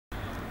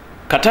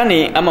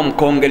Katani ama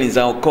mkonge ni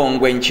zao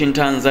kongwe nchini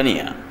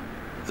Tanzania.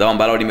 Zao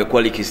ambalo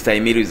limekuwa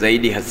likistahimili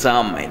zaidi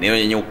hasa maeneo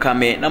yenye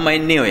ukame na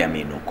maeneo ya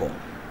minuko.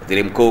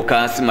 Waziri Mkuu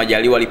Kassim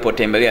Majaliwa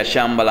alipotembelea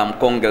shamba la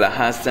mkonge la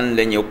Hassan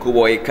lenye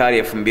ukubwa wa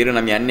ekari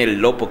 2400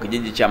 lililopo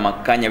kijiji cha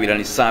Makanya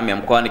wilayani Same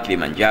mkoani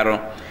Kilimanjaro,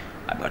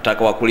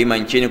 amewataka wakulima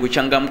nchini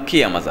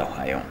kuchangamkia mazao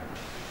hayo.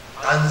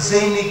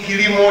 Anzeni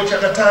kilimo cha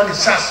katani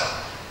sasa.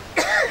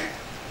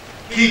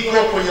 Kiko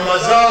kwenye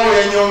mazao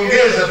ya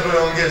nyongeza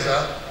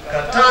tunayoongeza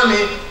katani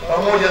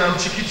pamoja na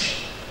mchikichi.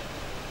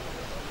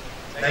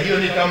 Na hiyo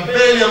ni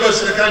kampeni ambayo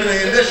serikali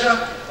inaiendesha,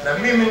 na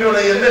mimi ndio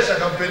naiendesha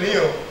kampeni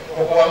hiyo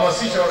kwa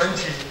kuhamasisha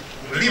wananchi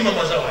kulima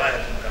mazao haya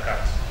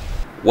kimkakati.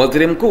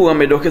 Waziri Mkuu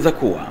amedokeza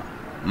kuwa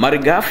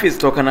malighafi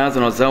zitokanazo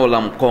na zao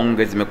la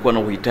mkonge zimekuwa na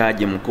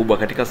uhitaji mkubwa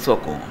katika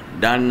soko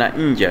ndani na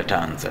nje ya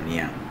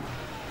Tanzania.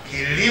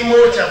 Kilimo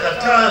cha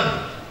katani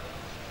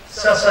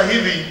sasa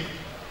hivi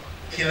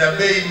kina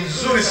bei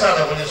nzuri sana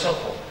kwenye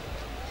soko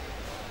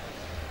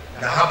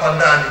na hapa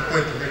ndani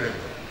kwetu vile.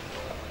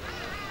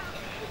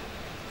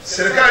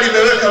 Serikali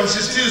imeweka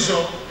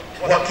msisitizo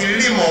wa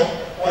kilimo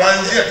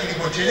kuanzia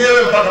kilimo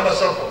chenyewe mpaka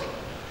masoko.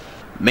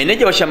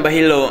 Meneja wa shamba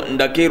hilo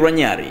Ndakirwa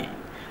Nyari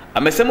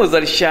amesema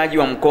uzalishaji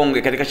wa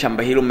mkonge katika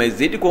shamba hilo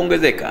umezidi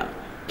kuongezeka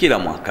kila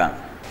mwaka.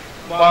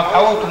 Mwaka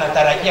huu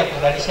tunatarajia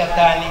kuzalisha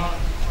tani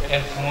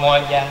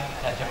 1080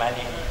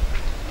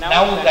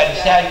 na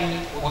uzalishaji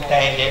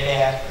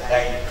utaendelea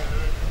zaidi.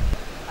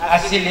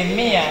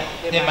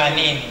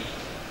 80%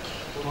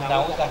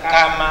 tunauza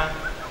kama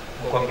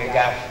mkonge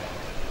ghafi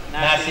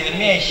na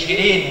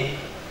 20%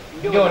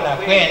 ndio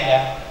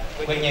nakwenda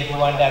kwenye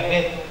viwanda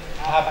vyetu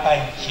hapa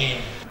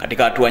nchini.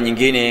 Katika hatua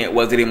nyingine,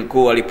 Waziri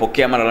Mkuu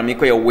alipokea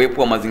malalamiko ya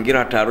uwepo wa mazingira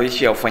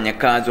hatarishi ya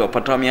wafanyakazi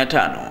wapatao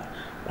 500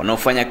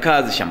 wanaofanya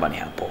kazi shambani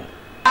hapo.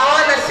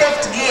 Hawana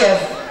safety gear,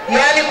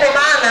 yani kwa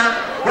maana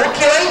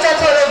ukiwaita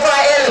tu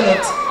wamevaa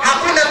helmet,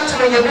 hakuna mtu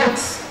mwenye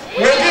boots.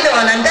 Wengine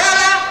wana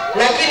ndala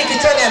lakini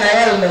kichwani ana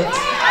helmet.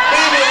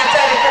 Hii ni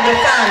hatari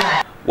kubwa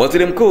sana.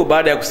 Waziri Mkuu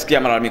baada ya kusikia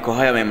malalamiko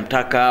hayo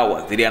amemtaka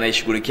waziri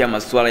anayeshughulikia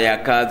masuala ya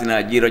kazi na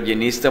ajira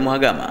Jenista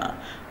Mhagama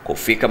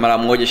kufika mara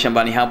moja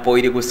shambani hapo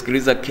ili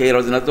kusikiliza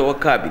kero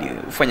zinazowakabili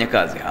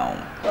wafanyakazi hao.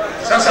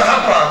 Sasa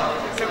hapa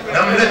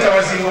namleta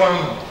waziri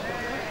wangu,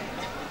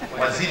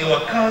 waziri wa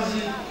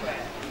kazi,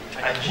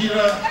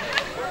 ajira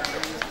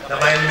na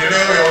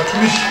maendeleo ya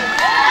watumishi.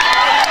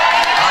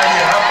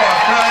 Aje hapa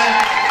akae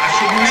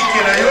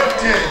ashughulike na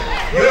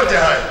yote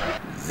haya.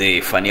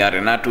 Zefania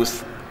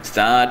Renatus,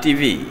 Star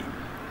TV,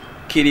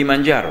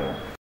 Kilimanjaro.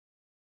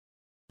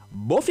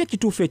 Bofya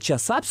kitufe cha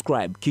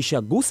subscribe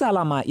kisha gusa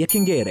alama ya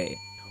kengele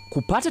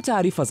kupata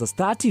taarifa za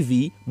Star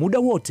TV muda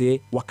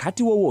wote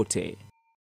wakati wowote.